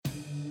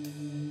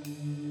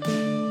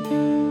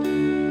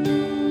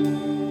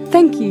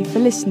Thank you for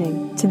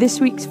listening to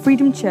this week's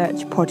Freedom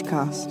Church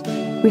podcast.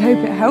 We hope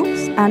it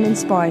helps and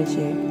inspires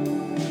you.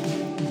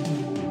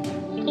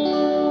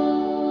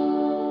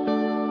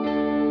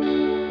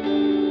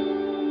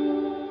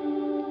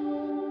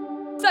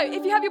 So,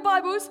 if you have your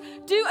Bibles,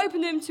 do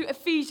open them to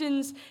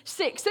Ephesians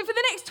 6. So, for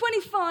the next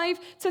 25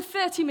 to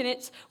 30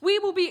 minutes, we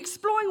will be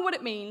exploring what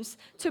it means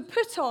to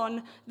put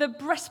on the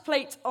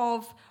breastplate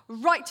of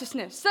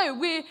righteousness. So,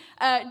 we're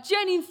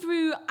journeying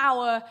through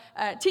our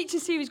teaching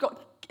series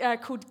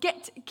called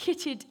Get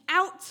Kitted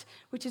Out,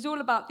 which is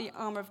all about the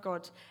armour of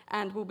God.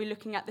 And we'll be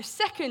looking at the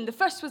second. The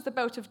first was the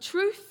belt of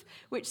truth,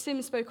 which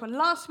Sim spoke on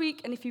last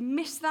week. And if you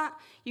missed that,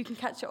 you can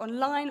catch it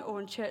online or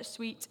on Church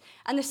Suite.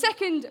 And the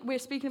second we're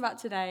speaking about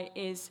today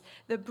is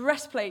the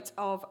breastplate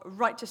of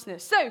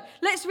righteousness. So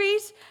let's read.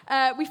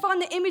 We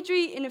find the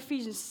imagery in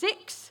Ephesians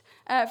 6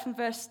 from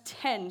verse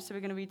 10. So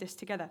we're going to read this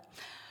together.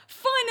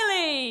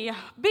 Finally,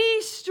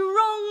 be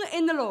strong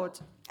in the Lord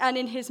and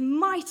in his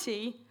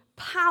mighty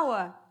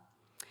power.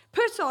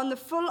 Put on the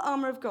full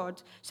armour of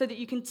God so that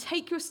you can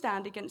take your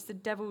stand against the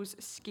devil's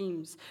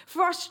schemes.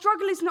 For our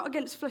struggle is not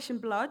against flesh and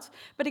blood,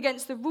 but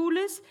against the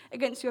rulers,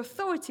 against the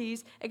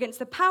authorities, against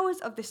the powers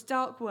of this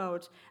dark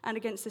world, and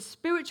against the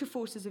spiritual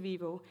forces of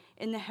evil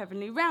in the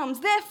heavenly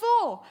realms.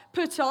 Therefore,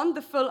 put on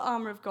the full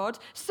armour of God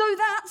so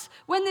that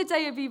when the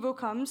day of evil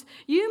comes,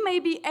 you may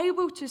be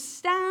able to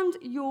stand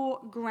your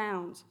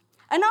ground.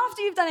 And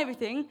after you've done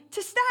everything,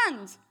 to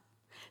stand.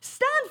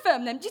 Stand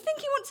firm then. Do you think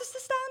he wants us to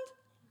stand?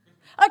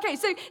 Okay,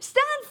 so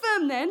stand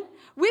firm then,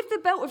 with the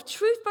belt of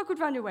truth buckled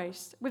around your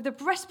waist, with the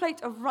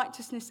breastplate of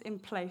righteousness in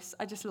place.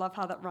 I just love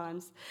how that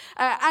rhymes.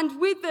 And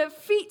with the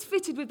feet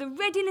fitted with the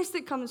readiness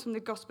that comes from the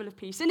gospel of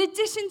peace. In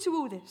addition to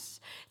all this,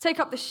 take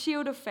up the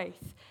shield of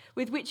faith,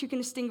 with which you can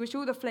extinguish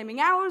all the flaming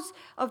arrows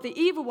of the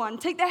evil one.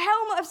 Take the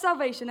helmet of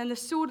salvation and the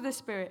sword of the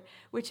Spirit,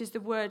 which is the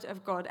word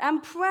of God.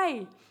 And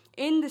pray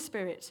in the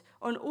Spirit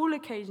on all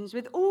occasions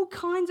with all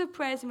kinds of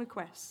prayers and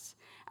requests.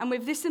 And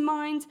with this in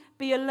mind,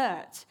 be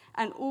alert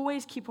and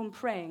always keep on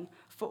praying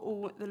for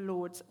all the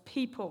Lord's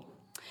people.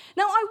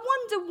 Now, I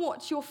wonder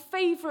what your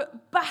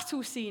favourite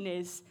battle scene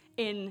is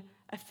in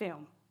a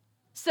film.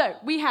 So,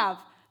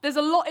 there's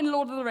a lot in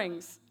Lord of the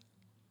Rings.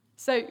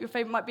 So, your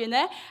favourite might be in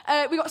there.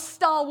 We've got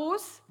Star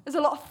Wars. There's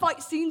a lot of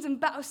fight scenes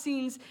and battle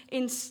scenes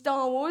in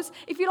Star Wars.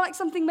 If you like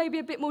something maybe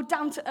a bit more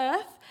down to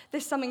earth,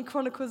 there's some in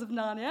Chronicles of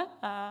Narnia.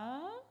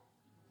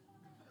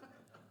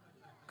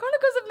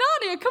 Chronicles of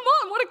Narnia, come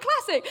on, what a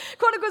classic.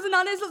 Chronicles of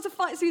Narnia, there's lots of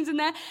fight scenes in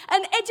there.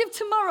 And Edge of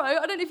Tomorrow,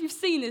 I don't know if you've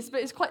seen this,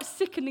 but it's quite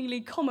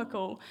sickeningly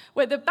comical,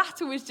 where the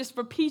battle is just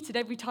repeated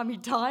every time he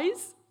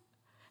dies.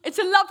 It's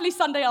a lovely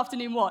Sunday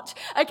afternoon watch.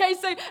 Okay,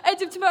 so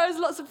Edge of Tomorrow has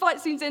lots of fight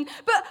scenes in.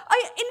 But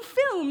in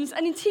films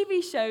and in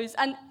TV shows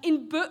and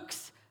in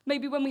books,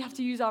 maybe when we have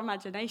to use our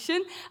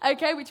imagination,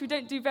 okay, which we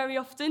don't do very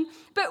often.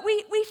 But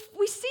we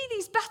see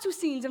these battle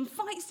scenes and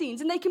fight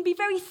scenes, and they can be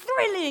very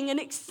thrilling and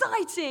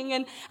exciting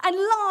and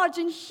large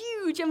and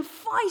huge and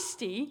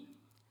feisty.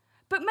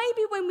 But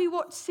maybe when we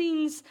watch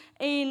scenes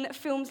in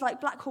films like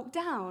Black Hawk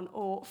Down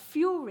or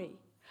Fury,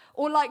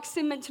 or like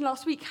Sim mentioned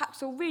last week,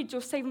 Hacksaw Ridge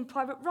or Saving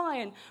Private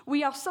Ryan,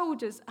 We Are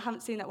Soldiers. I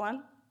haven't seen that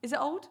one. Is it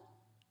old?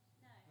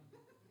 No.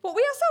 What,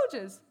 We Are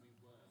Soldiers?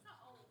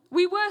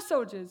 We Were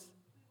Soldiers.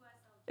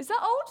 Is that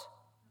old?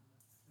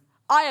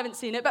 I haven't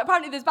seen it, but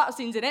apparently there's battle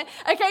scenes in it.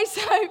 Okay,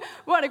 so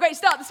we're on a great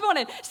start this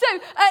morning. So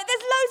there's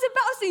loads of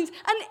battle scenes.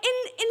 And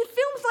in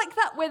films like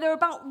that, where they're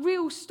about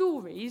real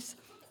stories,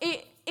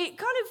 it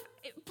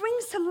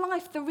brings to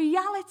life the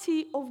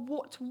reality of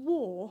what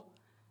war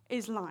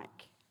is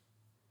like.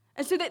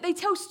 And so they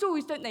tell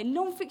stories, don't they?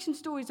 Non-fiction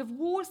stories of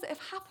wars that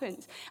have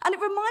happened. And it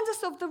reminds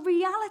us of the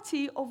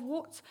reality of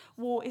what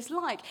war is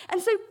like.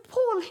 And so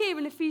Paul here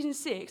in Ephesians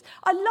 6,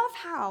 I love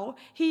how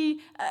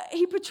he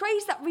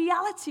portrays that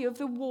reality of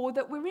the war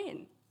that we're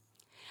in.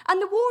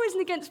 And the war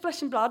isn't against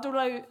flesh and blood,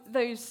 although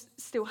those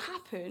still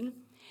happen.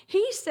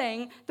 He's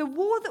saying the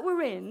war that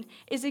we're in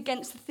is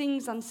against the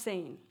things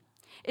unseen.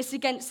 It's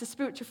against the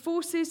spiritual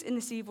forces in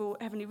this evil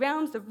heavenly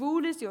realms, the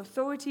rulers, the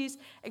authorities,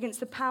 against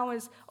the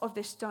powers of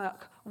this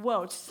dark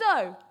world.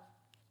 So,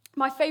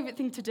 my favourite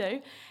thing to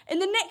do, in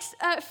the next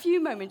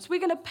few moments, we're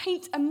going to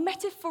paint a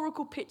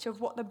metaphorical picture of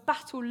what the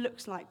battle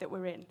looks like that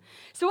we're in.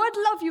 So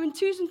I'd love you in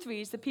twos and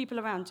threes, the people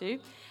around you,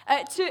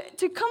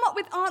 to come up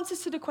with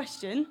answers to the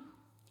question,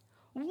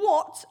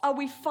 what are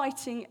we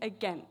fighting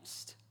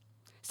against?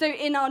 So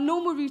in our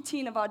normal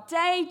routine of our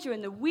day,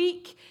 during the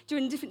week,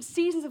 during different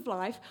seasons of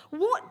life,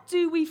 what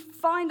do we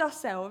find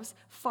ourselves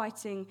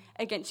fighting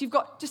against? You've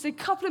got just a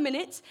couple of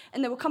minutes,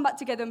 and then we'll come back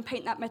together and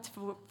paint that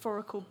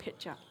metaphorical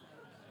picture.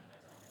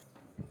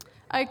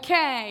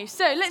 Okay,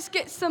 so let's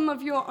get some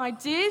of your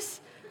ideas.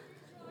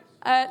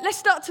 Let's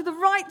start to the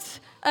right,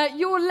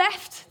 your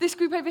left, this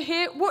group over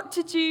here. What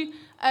did you,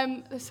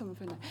 there's some of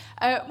them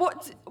there.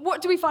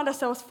 What do we find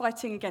ourselves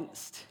fighting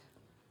against?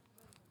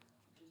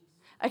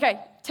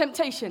 Okay,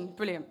 temptation,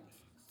 brilliant.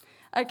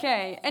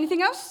 Okay,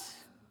 anything else?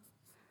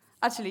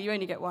 Actually, you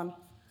only get one.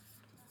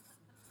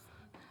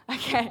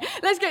 Okay,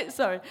 let's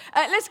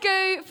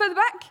go further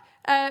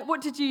back. What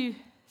did you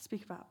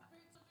speak about?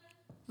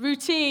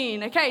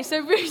 Routine. Okay,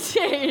 so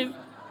routine.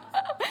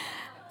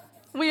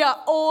 We are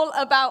all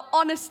about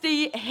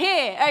honesty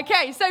here.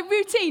 Okay, so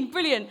routine,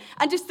 brilliant.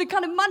 And just the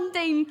kind of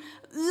mundane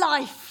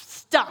life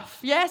stuff,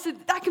 yeah? So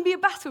that can be a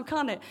battle,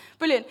 can't it?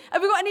 Brilliant.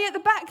 Have we got any at the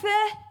back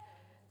there?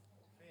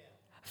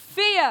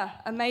 Fear.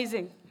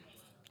 Amazing.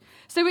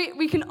 So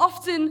we can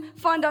often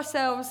find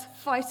ourselves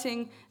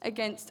fighting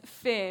against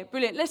fear.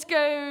 Brilliant. Let's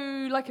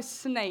go like a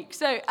snake.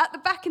 So at the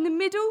back in the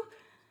middle,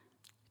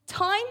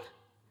 time.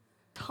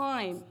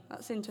 Time.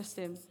 That's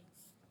interesting.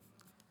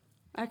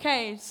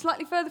 Okay,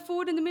 slightly further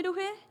forward in the middle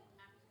here.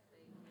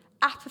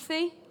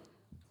 Apathy.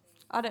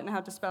 I don't know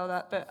how to spell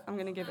that, but I'm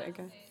going to give it a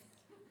go.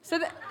 So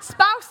the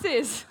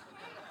spouses.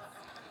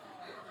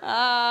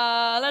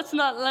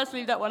 Let's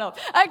leave that one off.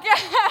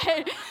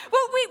 Okay.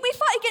 Well, we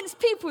fight against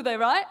people though,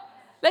 right?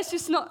 Let's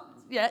just not,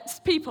 it's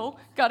people.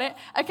 Got it.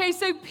 Okay,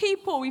 so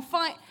people, we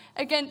fight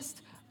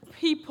against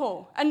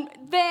people and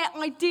their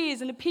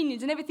ideas and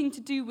opinions and everything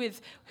to do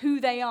with who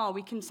they are.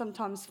 We can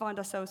sometimes find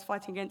ourselves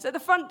fighting against. At the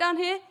front down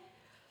here.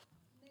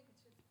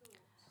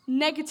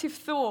 Negative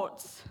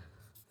thoughts.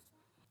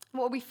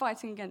 What are we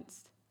fighting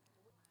against?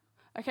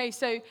 Okay,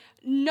 so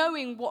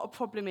knowing what a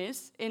problem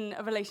is in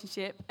a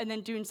relationship and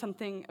then doing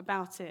something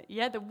about it.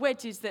 Yeah, the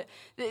wedges,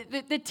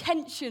 the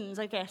tensions,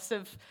 I guess,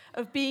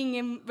 of being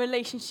in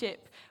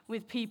relationship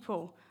with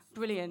people.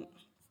 Brilliant.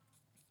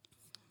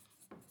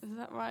 Is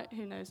that right?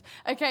 Who knows?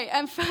 Okay,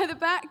 and further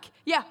back,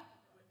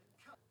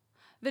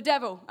 the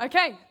devil.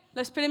 Okay,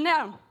 let's put him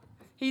down.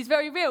 He's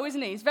very real,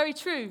 isn't he? He's very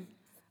true.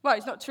 Well,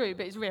 it's not true,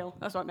 but it's real.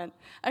 That's what I meant.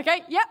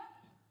 Okay,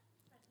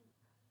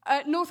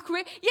 North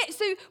Korea. Yeah,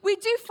 so we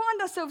do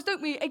find ourselves,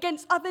 don't we,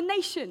 against other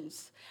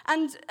nations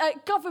and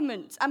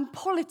government and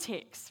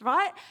politics,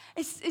 right?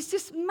 It's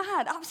just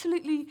mad,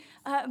 absolutely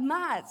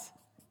mad.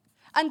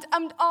 And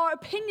our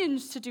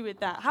opinions to do with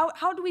that.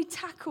 How do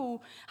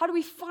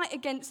we fight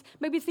against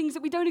maybe things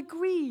that we don't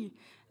agree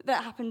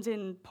that happens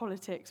in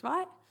politics,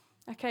 right?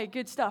 Okay,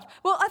 good stuff.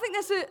 Well, I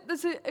think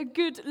there's a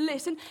good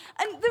list. And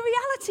the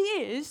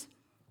reality is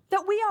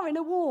that we are in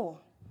a war.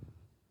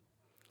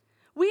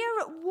 We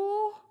are at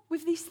war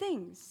with these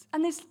things.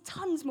 And there's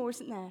tons more,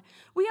 isn't there?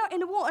 We are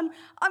in a war. And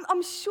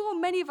I'm sure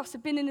many of us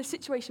have been in a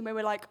situation where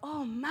we're like,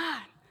 oh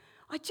man,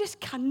 I just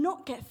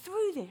cannot get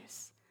through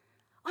this.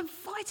 I'm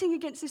fighting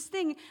against this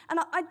thing. And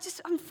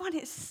I'm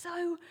finding it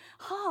so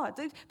hard.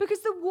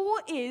 Because the war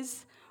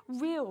is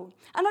real.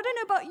 And I don't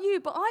know about you,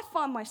 but I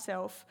find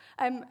myself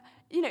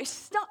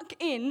stuck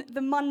in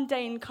the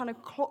mundane kind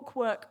of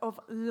clockwork of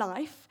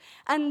life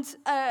and,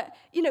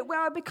 where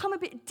I become a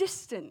bit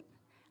distant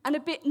and a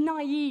bit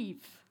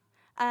naive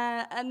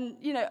and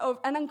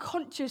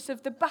unconscious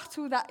of the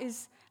battle that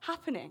is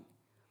happening.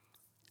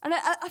 And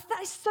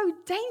that is so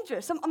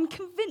dangerous. I'm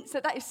convinced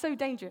that is so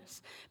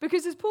dangerous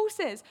because, as Paul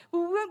says, we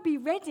won't be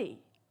ready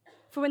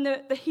for when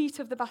the heat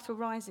of the battle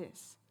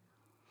rises.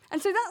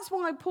 And so that's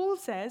why Paul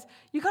says,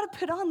 you've got to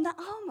put on that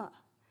armor.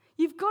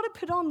 You've got to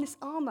put on this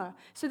armor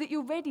so that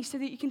you're ready, so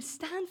that you can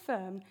stand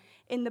firm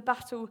in the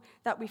battle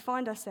that we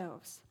find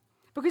ourselves.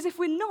 Because if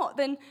we're not,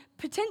 then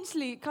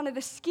potentially kind of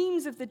the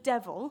schemes of the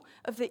devil,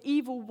 of the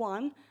evil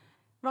one,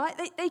 right,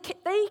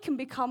 they can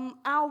become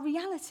our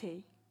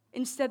reality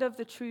instead of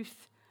the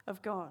truth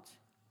of God.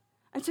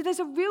 And so there's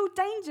a real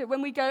danger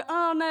when we go,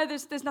 oh no,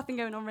 there's nothing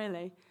going on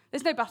really.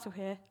 There's no battle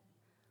here.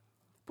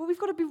 But we've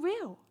got to be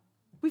real.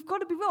 We've got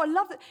to be real. I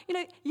love that.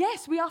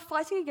 Yes, we are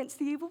fighting against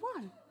the evil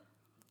one.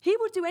 He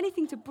will do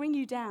anything to bring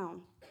you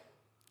down.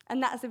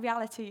 And that is the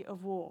reality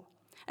of war.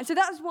 And so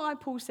that is why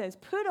Paul says,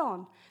 put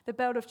on the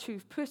belt of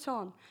truth, put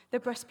on the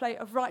breastplate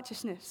of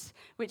righteousness,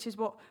 which is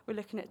what we're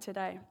looking at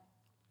today.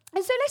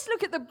 And so let's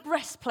look at the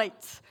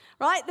breastplate,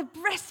 right? The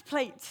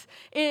breastplate,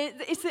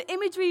 it's the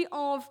imagery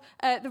of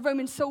the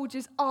Roman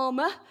soldier's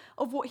armor,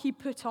 of what he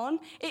put on.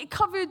 It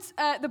covered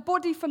the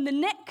body from the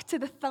neck to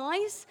the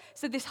thighs,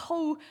 so this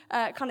whole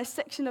kind of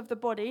section of the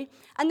body.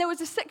 And there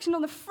was a section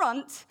on the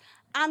front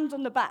and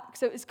on the back.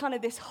 So it's kind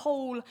of this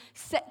whole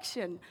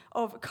section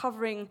of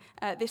covering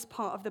this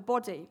part of the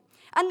body.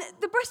 And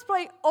the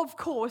breastplate, of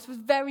course, was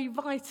very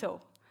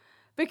vital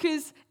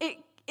because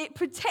it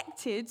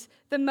protected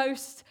the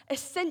most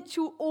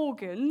essential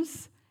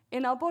organs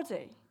in our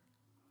body.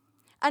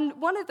 And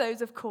one of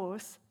those, of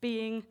course,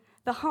 being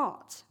the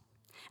heart.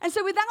 And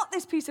so without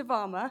this piece of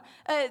armor,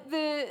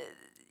 the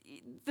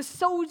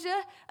soldier,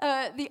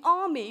 the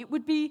army,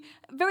 would be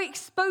very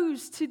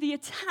exposed to the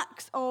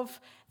attacks of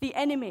the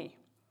enemy.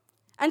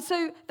 And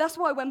so that's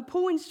why when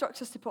Paul instructs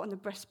us to put on the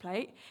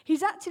breastplate,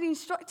 he's actually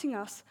instructing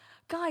us,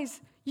 guys,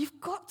 you've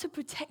got to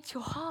protect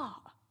your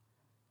heart.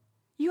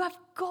 You have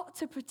got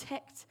to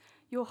protect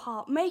your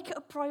heart. Make it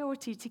a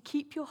priority to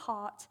keep your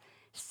heart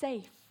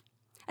safe.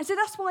 And so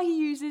that's why he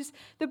uses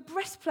the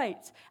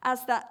breastplate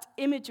as that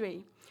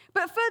imagery.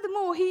 But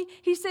furthermore,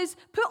 he says,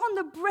 put on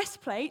the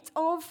breastplate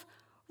of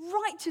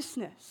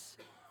righteousness.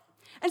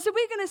 And so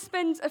we're going to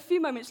spend a few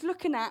moments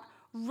looking at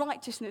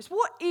righteousness.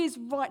 What is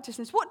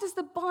righteousness? What does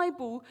the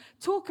Bible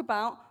talk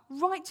about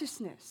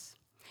righteousness?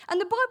 And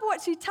the Bible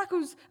actually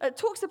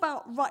talks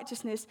about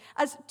righteousness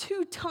as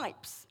two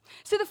types.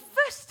 So the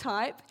first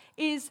type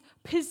is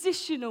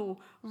positional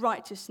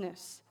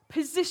righteousness.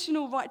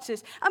 Positional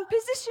righteousness. And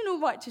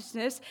positional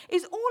righteousness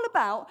is all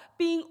about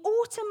being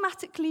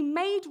automatically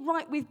made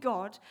right with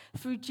God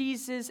through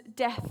Jesus'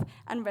 death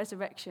and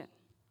resurrection.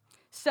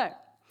 So,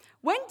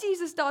 when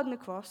Jesus died on the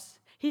cross,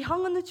 he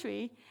hung on the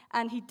tree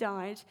and he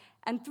died,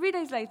 and 3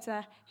 days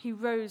later, he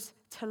rose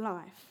to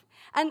life.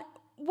 And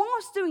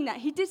whilst doing that,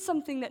 he did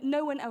something that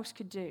no one else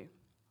could do.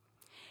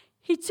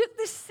 He took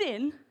the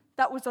sin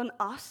that was on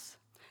us,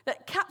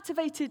 that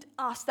captivated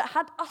us, that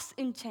had us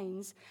in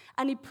chains,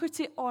 and he put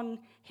it on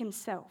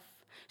himself.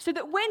 So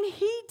that when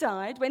he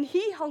died, when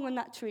he hung on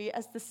that tree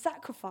as the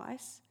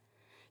sacrifice,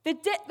 the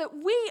debt that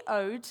we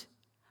owed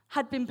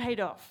had been paid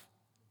off.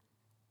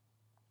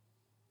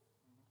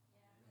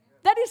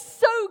 That is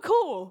so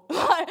cool.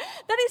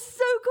 That is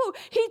so cool.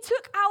 He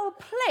took our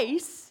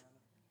place,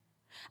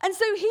 and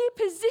so he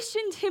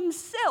positioned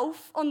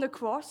himself on the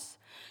cross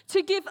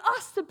to give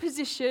us the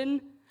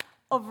position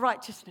of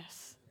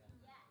righteousness.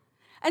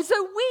 And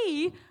so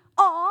we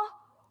are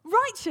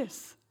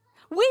righteous.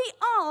 We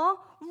are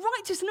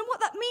righteous. And what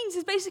that means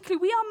is basically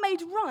we are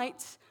made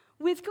right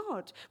with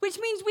God, which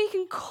means we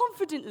can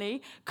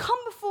confidently come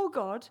before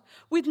God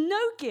with no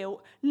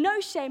guilt,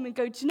 no shame, and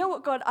go, do you know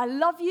what, God, I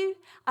love you,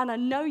 and I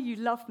know you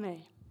love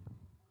me.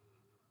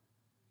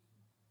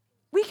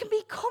 We can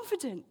be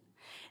confident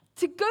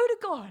to go to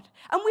God,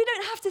 and we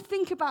don't have to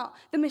think about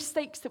the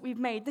mistakes that we've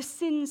made, the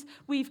sins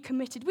we've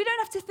committed. We don't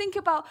have to think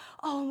about,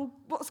 oh,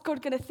 what's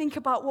God going to think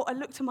about what I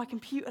looked on my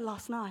computer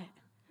last night?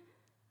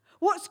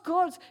 What's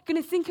God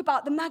going to think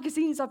about the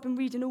magazines I've been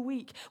reading all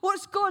week?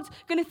 What's God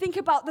going to think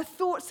about the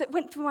thoughts that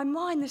went through my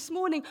mind this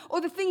morning,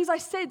 or the things I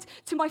said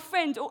to my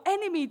friend or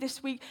enemy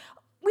this week?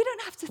 We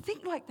don't have to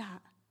think like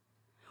that.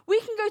 We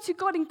can go to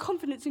God in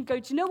confidence and go,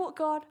 do you know what,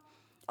 God?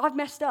 I've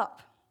messed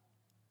up.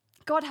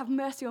 God, have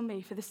mercy on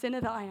me for the sinner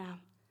that I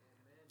am.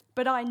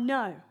 But I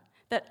know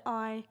that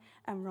I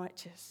am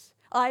righteous.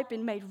 I've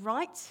been made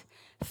right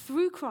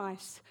through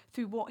Christ,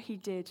 through what he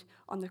did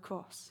on the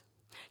cross.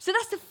 So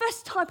that's the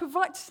first type of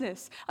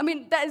righteousness. I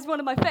mean, that is one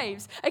of my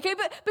faves. Okay,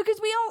 but because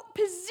we are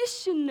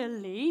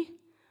positionally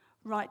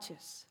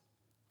righteous.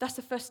 That's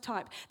the first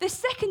type. The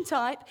second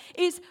type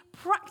is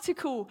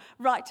practical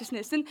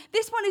righteousness. And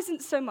this one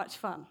isn't so much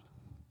fun.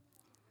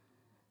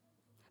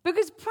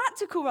 Because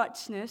practical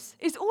righteousness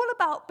is all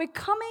about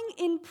becoming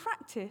in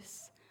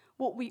practice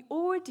what we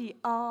already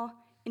are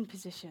in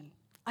position.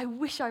 I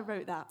wish I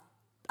wrote that.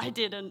 I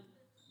didn't.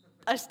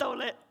 I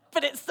stole it,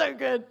 but it's so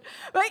good.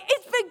 Right?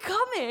 It's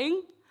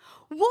becoming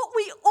what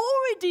we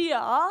already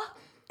are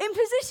in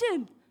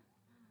position.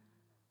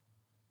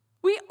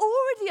 We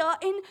already are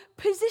in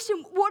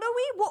position. What are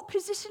we? What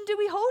position do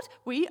we hold?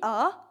 We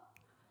are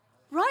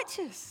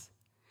righteous.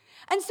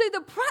 And so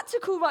the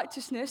practical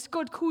righteousness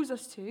God calls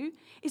us to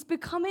is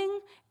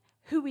becoming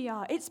who we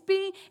are. It's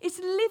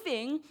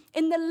living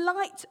in the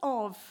light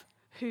of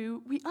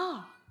who we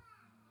are.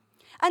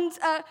 And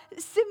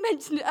Sim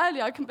mentioned it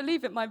earlier. I couldn't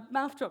believe it. My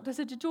mouth dropped. I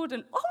said to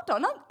Jordan,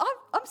 hold on,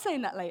 I'm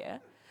saying that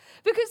later.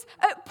 Because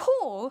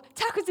Paul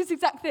tackles this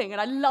exact thing, and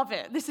I love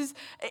it.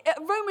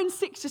 Romans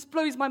 6 just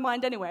blows my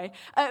mind anyway.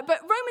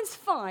 But Romans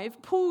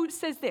 5, Paul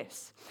says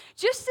this: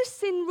 just as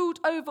sin ruled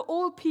over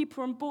all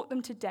people and brought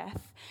them to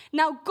death,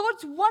 now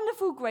God's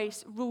wonderful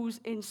grace rules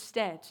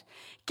instead,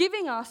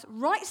 giving us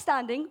right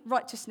standing,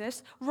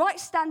 righteousness, right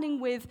standing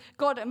with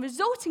God, and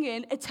resulting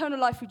in eternal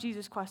life through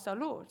Jesus Christ our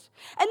Lord.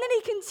 And then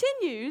he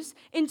continues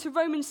into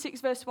Romans 6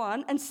 verse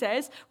 1 and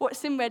says, what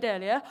Sim read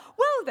earlier,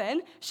 well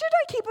then, should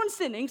I keep on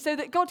sinning so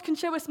that God can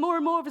show us more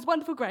and more of his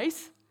wonderful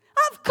grace?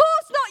 Of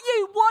course not,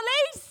 you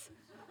Wallies!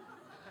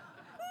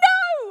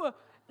 No,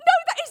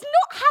 that is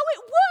not how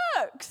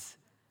it works.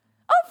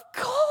 Of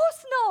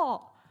course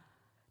not.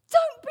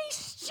 Don't be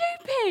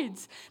stupid.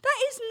 That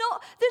is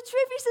not the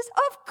truth. He says,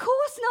 of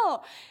course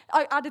not.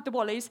 I added the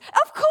Wallies.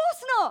 Of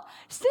course not.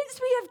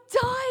 Since we have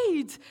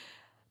died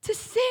to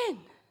sin,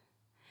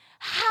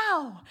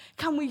 how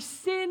can we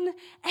sin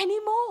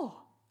anymore?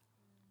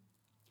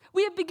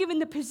 We have been given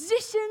the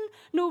position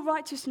nor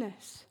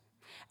righteousness.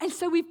 And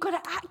so we've got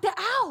to act it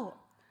out.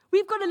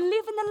 We've got to live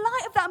in the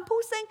light of that. And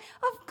Paul's saying,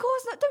 of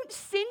course not. Don't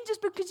sin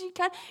just because you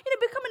can.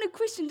 Becoming a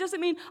Christian doesn't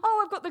mean,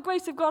 I've got the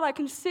grace of God. I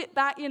can sit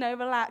back,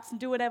 relax and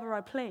do whatever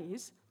I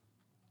please.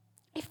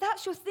 If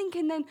that's your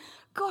thinking, then,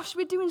 gosh,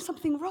 we're doing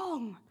something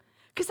wrong.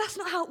 Because that's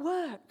not how it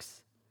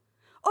works.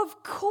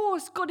 Of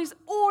course, God is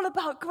all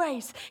about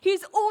grace.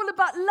 He's all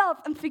about love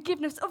and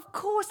forgiveness. Of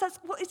course, that's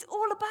what it's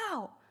all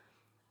about.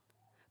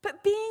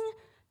 But being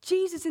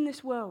Jesus in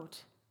this world,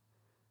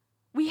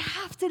 we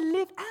have to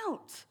live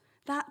out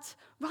that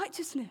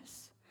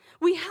righteousness.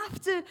 We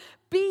have to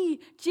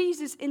be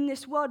Jesus in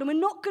this world, and we're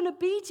not going to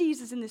be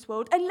Jesus in this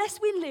world unless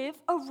we live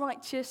a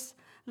righteous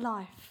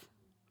life.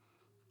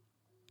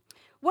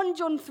 1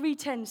 John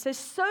 3:10 says,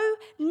 so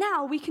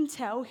now we can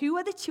tell who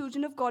are the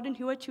children of God and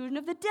who are children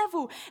of the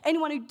devil.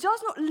 Anyone who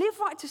does not live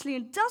righteously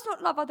and does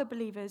not love other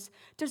believers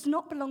does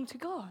not belong to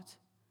God.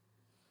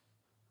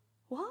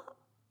 What?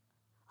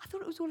 I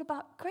thought it was all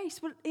about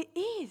grace. Well, it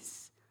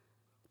is.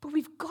 But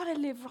we've got to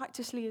live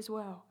righteously as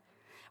well.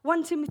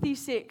 1 Timothy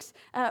 6,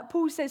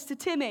 Paul says to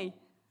Timmy,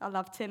 I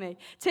love Timmy.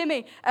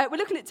 Timmy, we're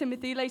looking at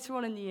Timothy later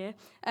on in the year.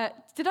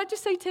 Did I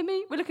just say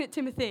Timmy? We're looking at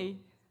Timothy.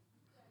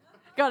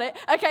 Got it?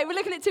 Okay, we're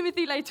looking at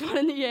Timothy later on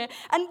in the year.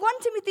 And 1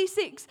 Timothy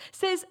 6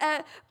 says,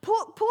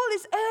 Paul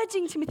is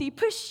urging Timothy,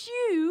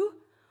 pursue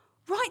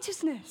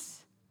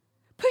righteousness.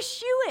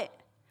 Pursue it.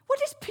 What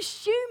does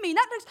pursue mean?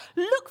 That looks,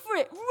 look for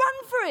it,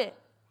 run for it.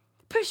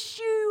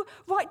 Pursue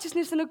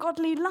righteousness and a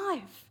godly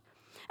life.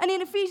 And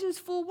in Ephesians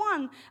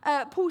 4:1,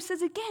 Paul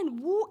says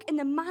again, walk in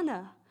the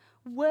manner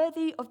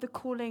worthy of the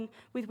calling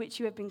with which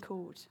you have been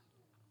called.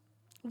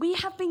 We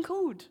have been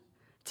called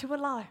to a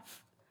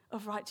life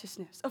of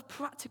righteousness, of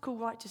practical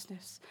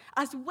righteousness,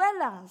 as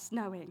well as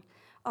knowing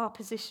our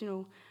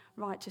positional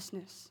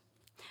righteousness.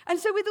 And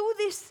so with all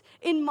this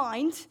in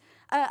mind,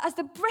 as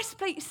the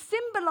breastplate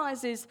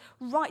symbolizes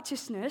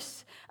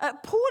righteousness,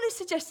 Paul is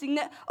suggesting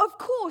that, of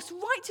course,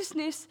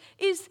 righteousness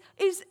is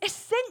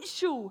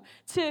essential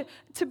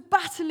to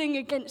battling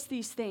against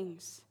these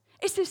things.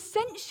 It's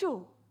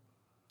essential.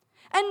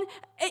 And,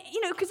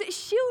 because it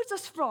shields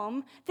us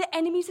from the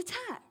enemy's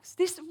attacks,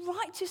 this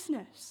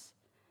righteousness.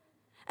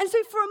 And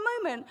so for a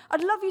moment,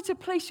 I'd love you to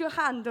place your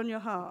hand on your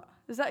heart.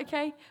 Is that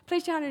okay?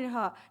 Place your hand on your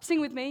heart. Sing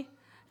with me.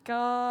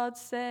 God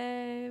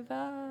save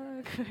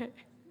our Queen.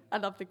 I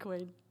love the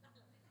Queen.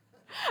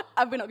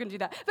 And we're not going to do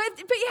that. But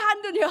put your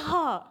hand on your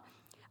heart.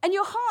 And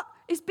your heart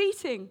is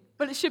beating.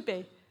 Well, it should be.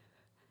 It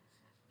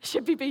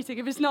should be beating.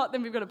 If it's not,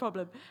 then we've got a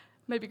problem.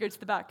 Maybe go to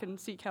the back and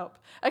seek help.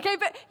 Okay,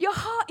 but your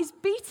heart is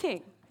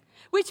beating,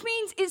 which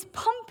means it's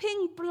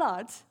pumping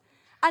blood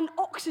and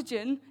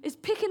oxygen, is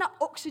picking up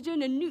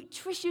oxygen and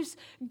nutritious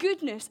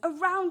goodness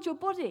around your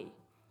body.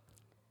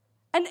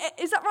 And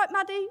is that right,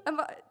 Maddie?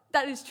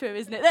 That is true,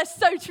 isn't it? That's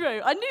so true.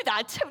 I knew that.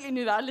 I totally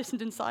knew that. I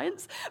listened in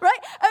science, right?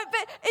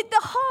 But the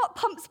heart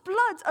pumps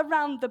blood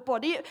around the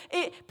body.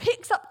 It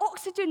picks up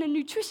oxygen and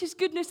nutritious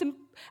goodness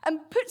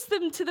and puts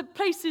them to the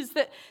places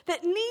that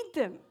need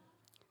them.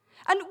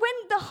 And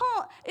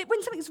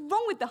when something's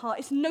wrong with the heart,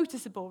 it's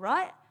noticeable,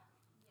 right?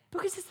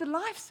 Because it's the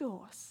life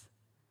source.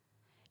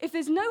 If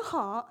there's no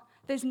heart,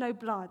 there's no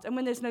blood. And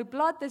when there's no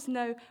blood, there's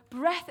no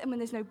breath. And when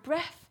there's no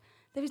breath,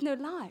 there is no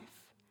life.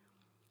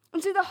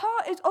 And so the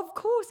heart, of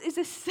course, is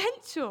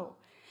essential.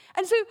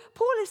 And so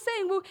Paul is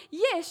saying, well,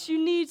 yes, you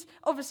need,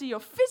 obviously your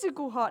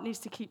physical heart needs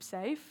to keep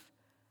safe,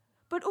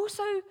 but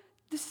also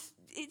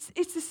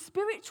it's the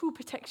spiritual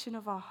protection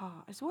of our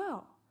heart as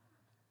well.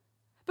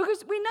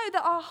 Because we know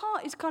that our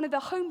heart is kind of the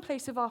home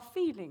place of our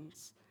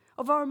feelings,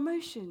 of our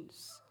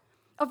emotions,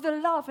 of the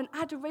love and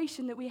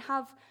adoration that we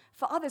have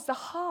for others, the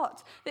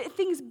heart, that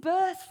things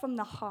birth from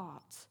the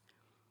heart.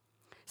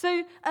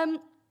 So,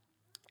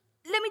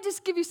 let me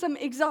just give you some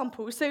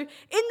examples. So in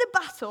the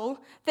battle,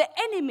 the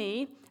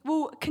enemy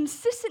will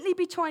consistently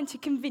be trying to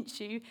convince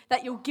you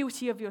that you're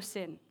guilty of your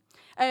sin.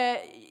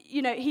 That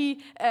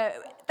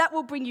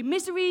will bring you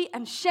misery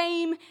and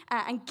shame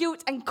and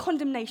guilt and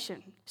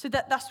condemnation. So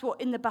that's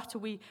what in the battle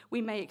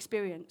we may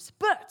experience.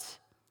 But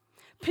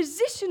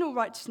positional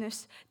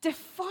righteousness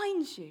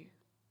defines you.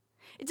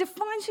 It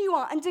defines who you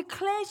are and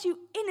declares you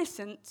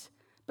innocent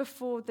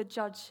before the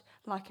judge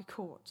like a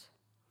court.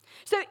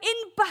 So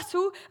in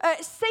battle,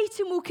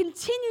 Satan will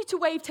continue to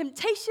wave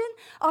temptation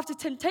after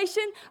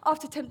temptation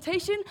after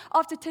temptation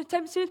after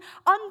temptation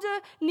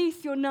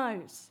underneath your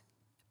nose.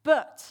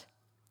 But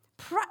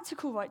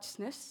practical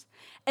righteousness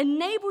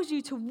enables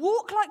you to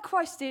walk like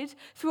Christ did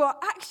through our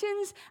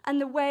actions and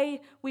the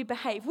way we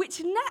behave,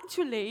 which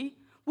naturally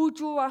will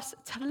draw us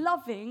to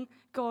loving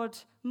God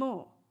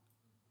more.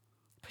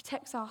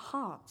 Protects our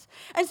heart.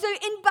 And so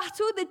in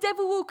battle, the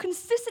devil will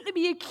consistently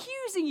be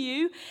accusing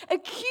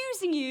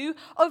you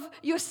of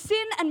your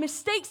sin and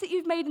mistakes that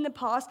you've made in the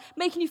past,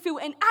 making you feel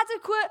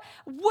inadequate,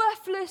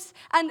 worthless,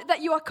 and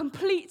that you are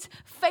complete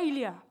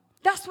failure.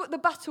 That's what the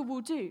battle will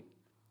do.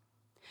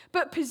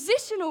 But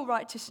positional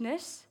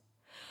righteousness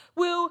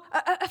will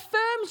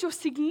affirms your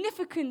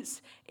significance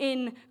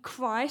in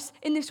Christ,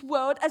 in this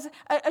world, as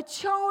a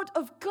child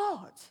of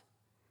God.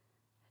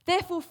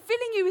 Therefore,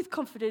 filling you with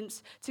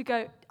confidence to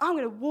go, I'm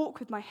going to walk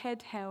with my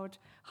head held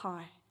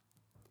high.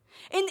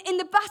 In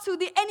the battle,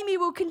 the enemy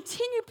will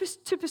continue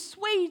to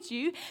persuade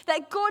you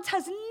that God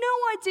has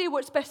no idea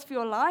what's best for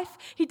your life.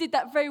 He did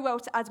that very well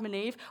to Adam and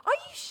Eve. Are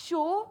you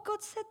sure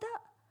God said that?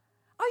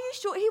 Are you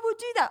sure he will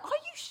do that? Are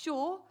you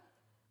sure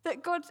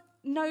that God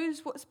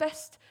knows what's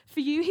best for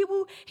you? He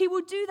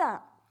will do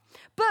that.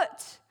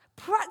 But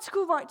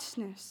practical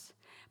righteousness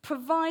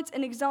provides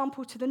an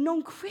example to the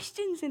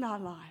non-Christians in our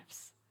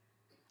lives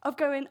of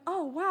going,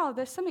 oh, wow,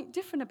 there's something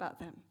different about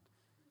them.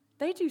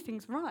 They do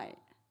things right.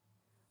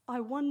 I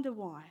wonder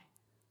why.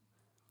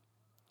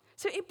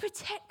 So it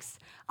protects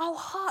our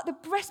heart. The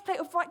breastplate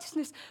of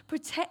righteousness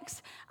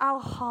protects our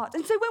heart.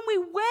 And so when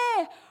we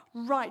wear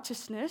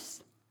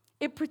righteousness,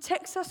 it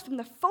protects us from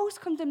the false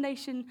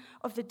condemnation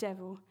of the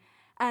devil.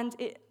 And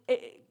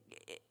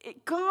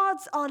it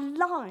guards our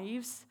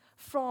lives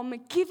from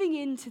giving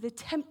in to the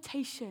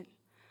temptation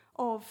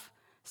of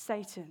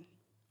Satan.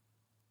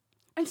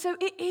 And so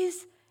it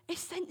is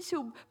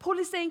essential. Paul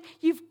is saying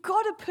you've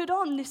got to put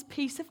on this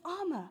piece of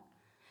armor,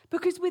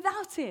 because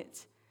without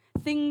it,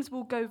 things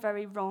will go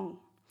very wrong.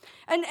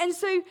 And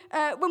so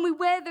when we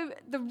wear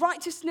the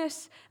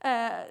righteousness,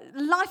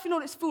 life in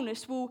all its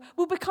fullness will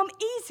become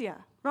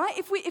easier, right?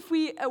 If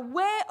we are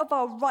aware of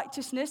our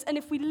righteousness and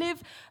if we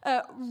live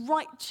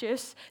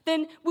righteous,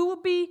 then we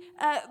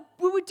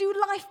will do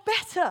life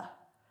better.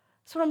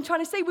 That's what I'm trying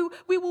to say.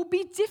 We will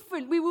be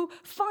different. We will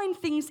find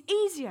things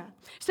easier.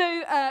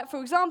 So,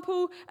 for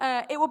example,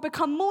 it will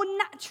become more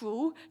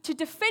natural to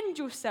defend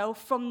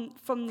yourself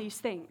from these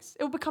things.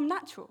 It will become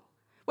natural.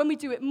 When we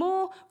do it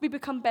more, we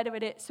become better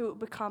at it, so it will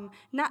become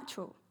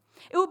natural.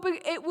 We'll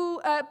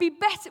be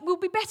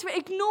better at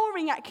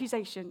ignoring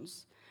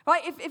accusations,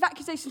 right? If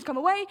accusations come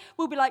away,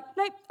 we'll be like,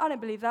 nope, I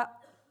don't believe that.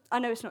 I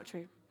know it's not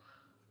true.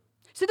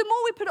 So the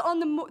more we put it on,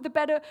 the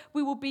better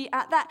we will be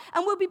at that.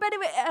 And we'll be better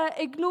at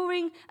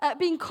ignoring,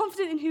 being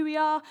confident in who we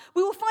are.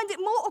 We will find it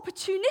more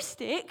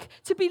opportunistic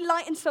to be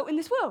light and salt in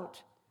this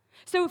world.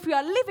 So if we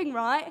are living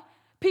right,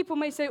 people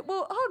may say,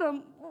 well, hold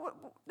on,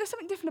 there's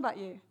something different about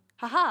you.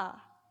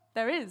 Ha-ha.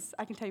 There is.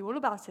 I can tell you all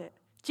about it.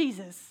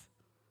 Jesus.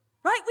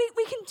 Right?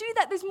 We can do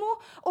that. There's more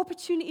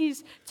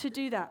opportunities to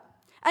do that.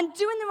 And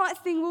doing the right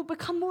thing will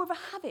become more of a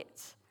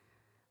habit.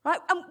 Right?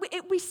 And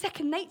it'll be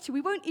second nature.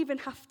 We won't even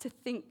have to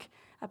think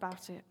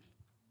about it.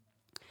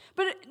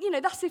 But,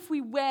 that's if we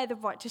wear the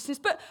righteousness.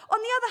 But on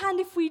the other hand,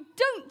 if we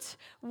don't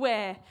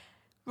wear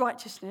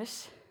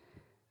righteousness,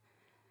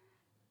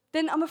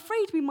 then I'm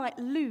afraid we might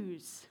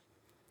lose.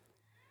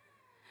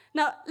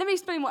 Now, let me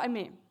explain what I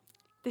mean.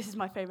 This is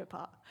my favorite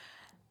part.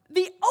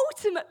 The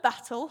ultimate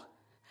battle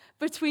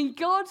between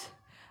God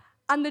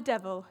and the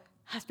devil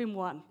has been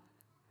won.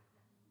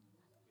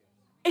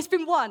 It's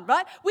been won,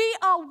 right? We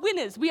are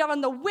winners. We are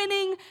on the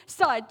winning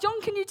side.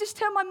 John, can you just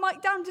turn my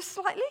mic down just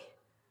slightly?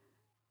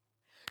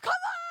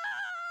 Come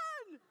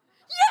on!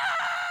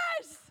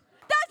 Yes!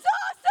 That's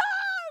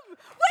awesome!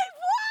 We've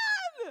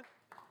won!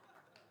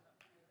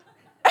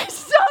 It's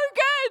so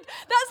good!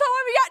 That's how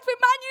I react when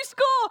Man U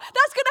score.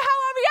 That's how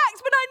I react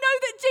when I know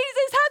that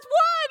Jesus has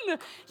won!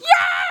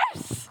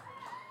 Yes!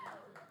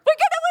 We're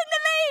going to win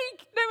the league!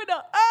 No, we're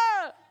not.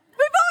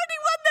 We've already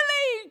won the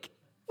league!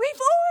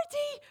 We've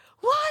already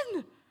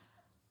won!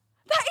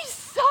 That is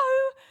so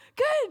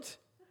good!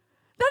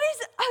 That is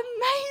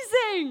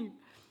amazing!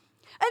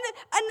 And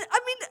I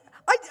mean,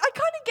 I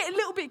kind of get a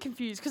little bit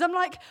confused because I'm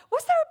like,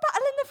 was there a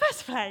battle in the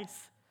first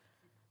place?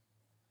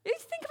 You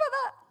think about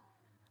that?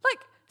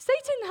 Like,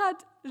 Satan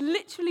had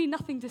literally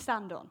nothing to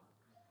stand on.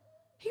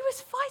 He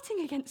was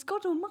fighting against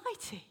God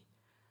Almighty.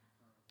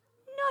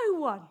 No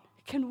one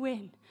can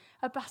win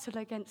a battle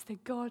against the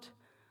God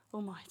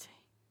Almighty.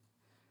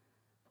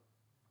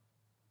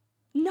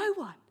 No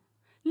one.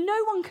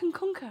 No one can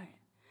conquer it.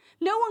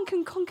 No one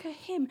can conquer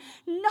him.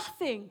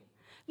 Nothing.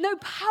 No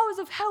powers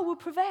of hell will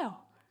prevail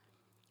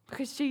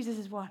because Jesus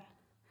has won.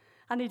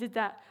 And he did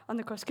that on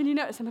the cross. Can you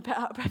notice I'm a bit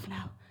out of breath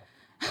now?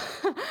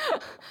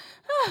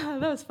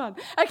 That was fun.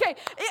 Okay,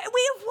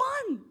 we have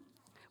won.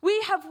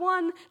 We have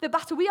won the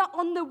battle. We are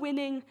on the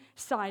winning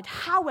side.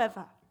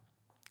 However,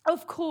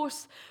 of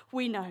course,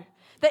 we know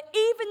that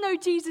even though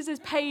Jesus has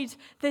paid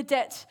the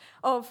debt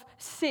of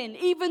sin,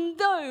 even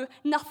though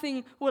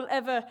nothing will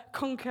ever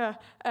conquer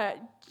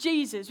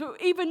Jesus,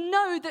 even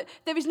though that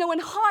there is no one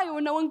higher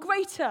or no one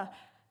greater,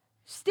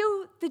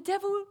 still the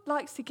devil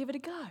likes to give it a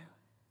go.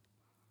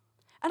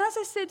 And as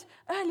I said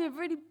earlier,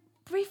 really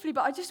briefly,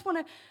 but I just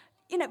want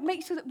to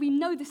make sure that we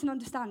know this and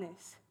understand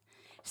this.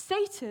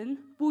 Satan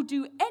will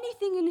do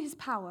anything in his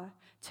power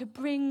to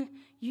bring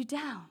you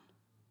down.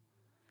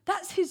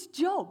 That's his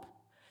job.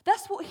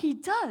 That's what he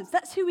does.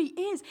 That's who he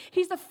is.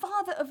 He's the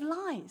father of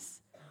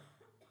lies.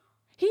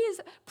 He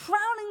is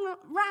prowling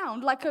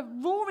around like a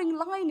roaring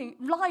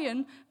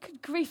lion.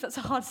 Good grief, that's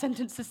a hard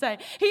sentence to say.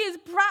 He is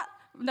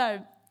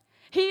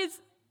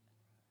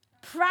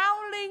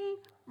prowling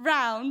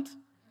round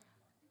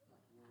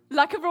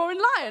like a roaring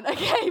lion.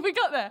 Okay, we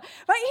got there.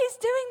 Right, he's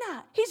doing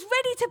that. He's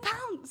ready to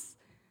pounce.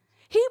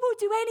 He will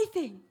do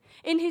anything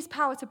in his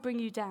power to bring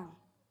you down.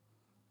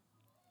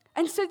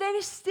 And so there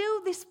is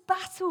still this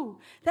battle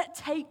that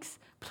takes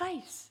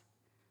place.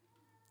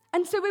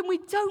 And so when we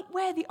don't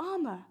wear the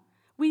armor,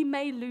 we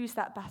may lose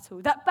that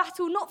battle. That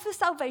battle not for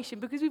salvation,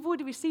 because we've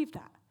already received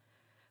that,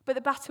 but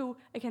the battle,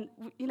 again,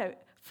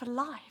 for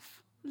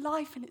life.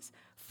 Life in its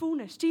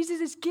fullness. Jesus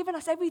has given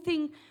us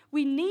everything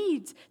we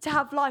need to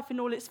have life in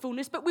all its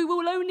fullness, but we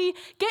will only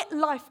get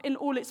life in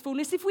all its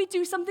fullness if we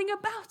do something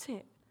about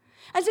it.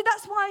 And so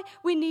that's why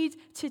we need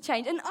to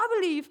change. And I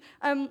believe,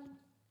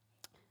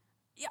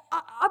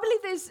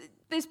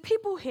 there's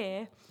people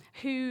here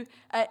who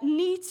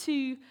need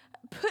to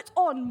put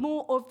on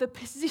more of the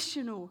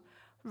positional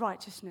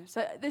righteousness.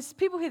 There's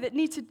people here that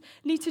need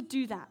to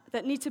do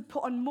that need to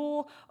put on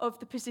more of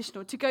the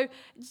positional, to go,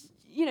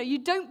 you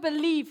don't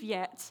believe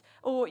yet,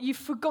 or you've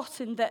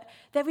forgotten that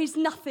there is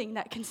nothing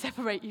that can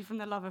separate you from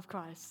the love of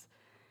Christ.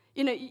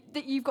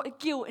 That you've got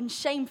guilt and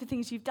shame for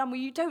things you've done, where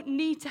you don't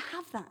need to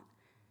have that.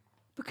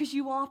 because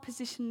you are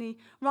positionally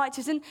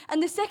righteous.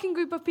 And the second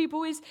group of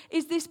people is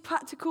this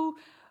practical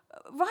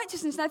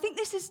righteousness. And I think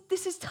this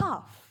is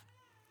tough,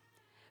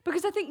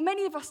 because I think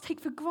many of us take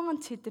for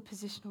granted the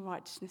positional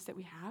righteousness that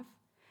we have,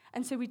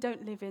 and so we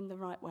don't live in the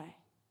right way.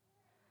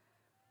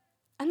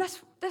 And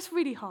that's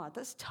really hard.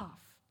 That's tough,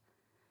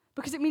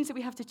 because it means that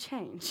we have to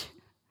change,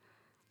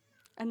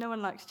 and no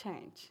one likes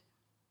change.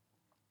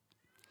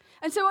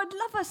 And so I'd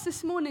love us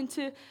this morning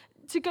to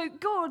go,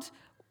 God,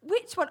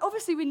 which one?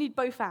 Obviously, we need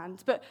both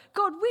and, but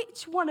God,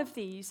 which one of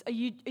these are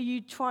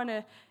you trying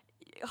to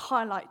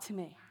highlight to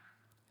me?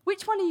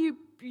 Which one are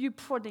you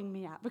prodding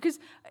me at? Because,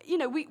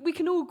 we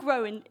can all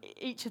grow in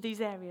each of these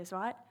areas,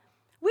 right?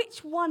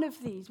 Which one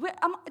of these?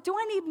 Do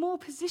I need more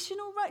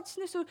positional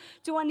righteousness, or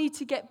do I need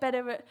to get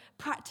better at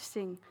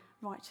practicing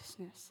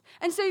righteousness?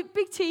 And so,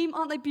 big team,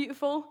 aren't they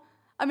beautiful?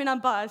 I mean,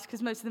 I'm biased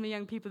because most of them are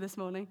young people this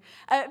morning.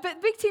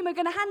 But big team are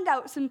going to hand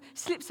out some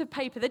slips of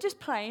paper. They're just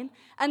plain,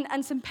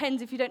 and some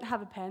pens if you don't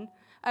have a pen.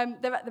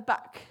 They're at the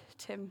back,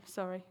 Tim.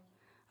 Sorry.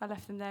 I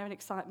left them there in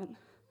excitement.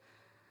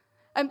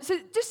 So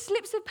just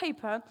slips of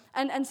paper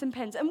and some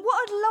pens. And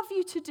what I'd love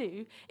you to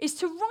do is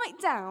to write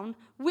down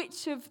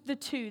which of the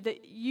two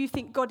that you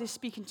think God is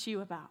speaking to you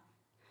about.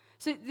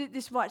 So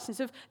this righteousness,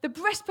 of the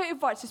breastplate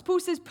of righteousness. Paul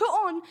says, put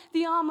on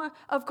the armor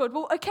of God.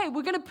 Well, okay,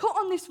 we're going to put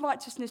on this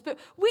righteousness, but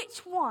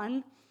which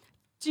one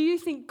do you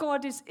think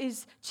God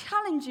is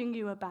challenging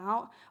you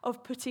about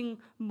of putting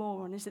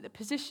more on? Is it the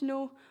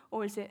positional,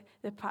 or is it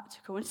the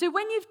practical? And so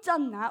when you've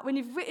done that, when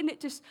you've written it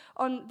just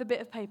on the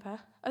bit of paper,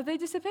 have they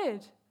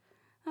disappeared?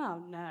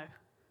 Oh, no.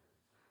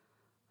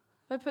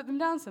 Have I put them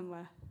down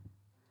somewhere?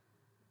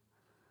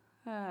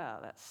 Oh,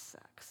 that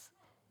sucks.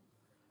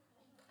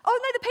 Oh,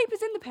 no, the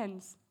paper's in the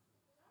pens.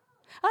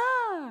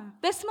 Ah,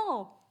 they're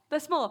small.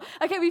 They're small.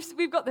 Okay,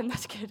 we've got them.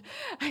 That's good.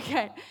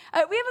 Okay. We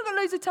haven't got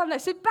loads of time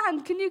left. So,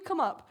 band, can you come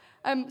up?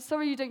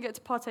 Sorry you don't get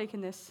to partake in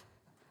this.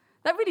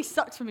 That really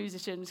sucks for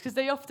musicians, because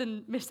they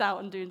often miss out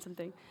on doing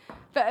something.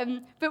 But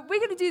we're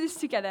going to do this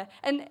together.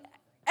 And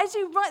as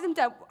you write them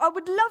down, I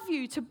would love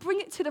you to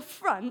bring it to the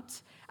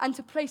front and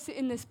to place it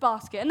in this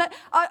basket. And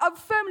I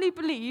firmly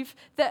believe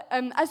that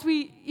as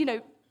we,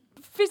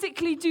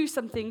 physically do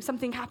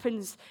something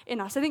happens in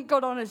us. I think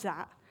God honours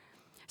that.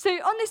 So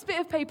on this bit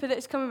of paper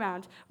that's come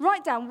around,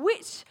 write down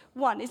which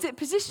one. Is it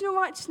positional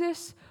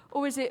righteousness,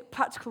 or is it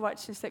practical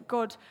righteousness that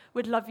God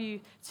would love you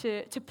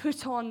to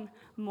put on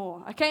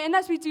more? Okay, and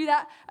as we do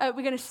that,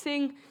 we're going to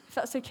sing, if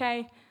that's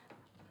okay.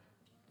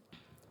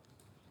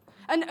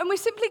 And we're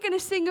simply going to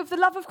sing of the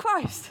love of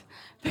Christ,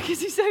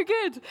 because he's so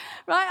good,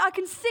 right? I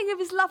can sing of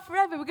his love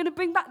forever. We're going to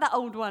bring back that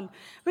old one.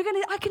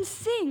 I can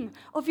sing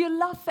of your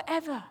love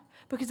forever,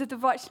 because of the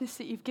righteousness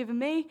that you've given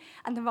me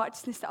and the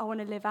righteousness that I want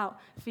to live out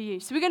for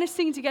you. So we're going to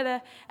sing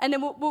together, and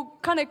then we'll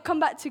kind of come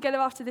back together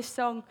after this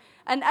song.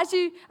 And as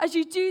you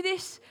do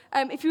this,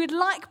 if you would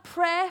like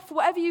prayer for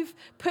whatever you've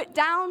put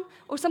down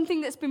or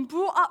something that's been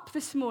brought up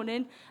this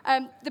morning,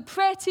 the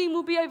prayer team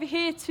will be over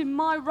here to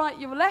my right,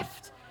 your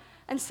left,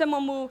 and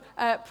someone will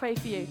pray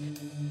for you.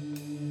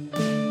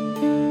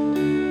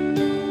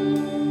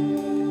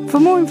 For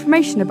more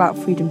information about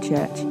Freedom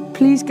Church,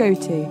 please go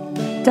to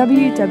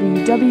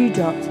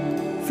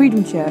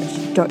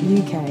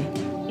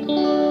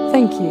www.freedomchurch.uk.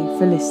 Thank you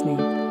for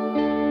listening.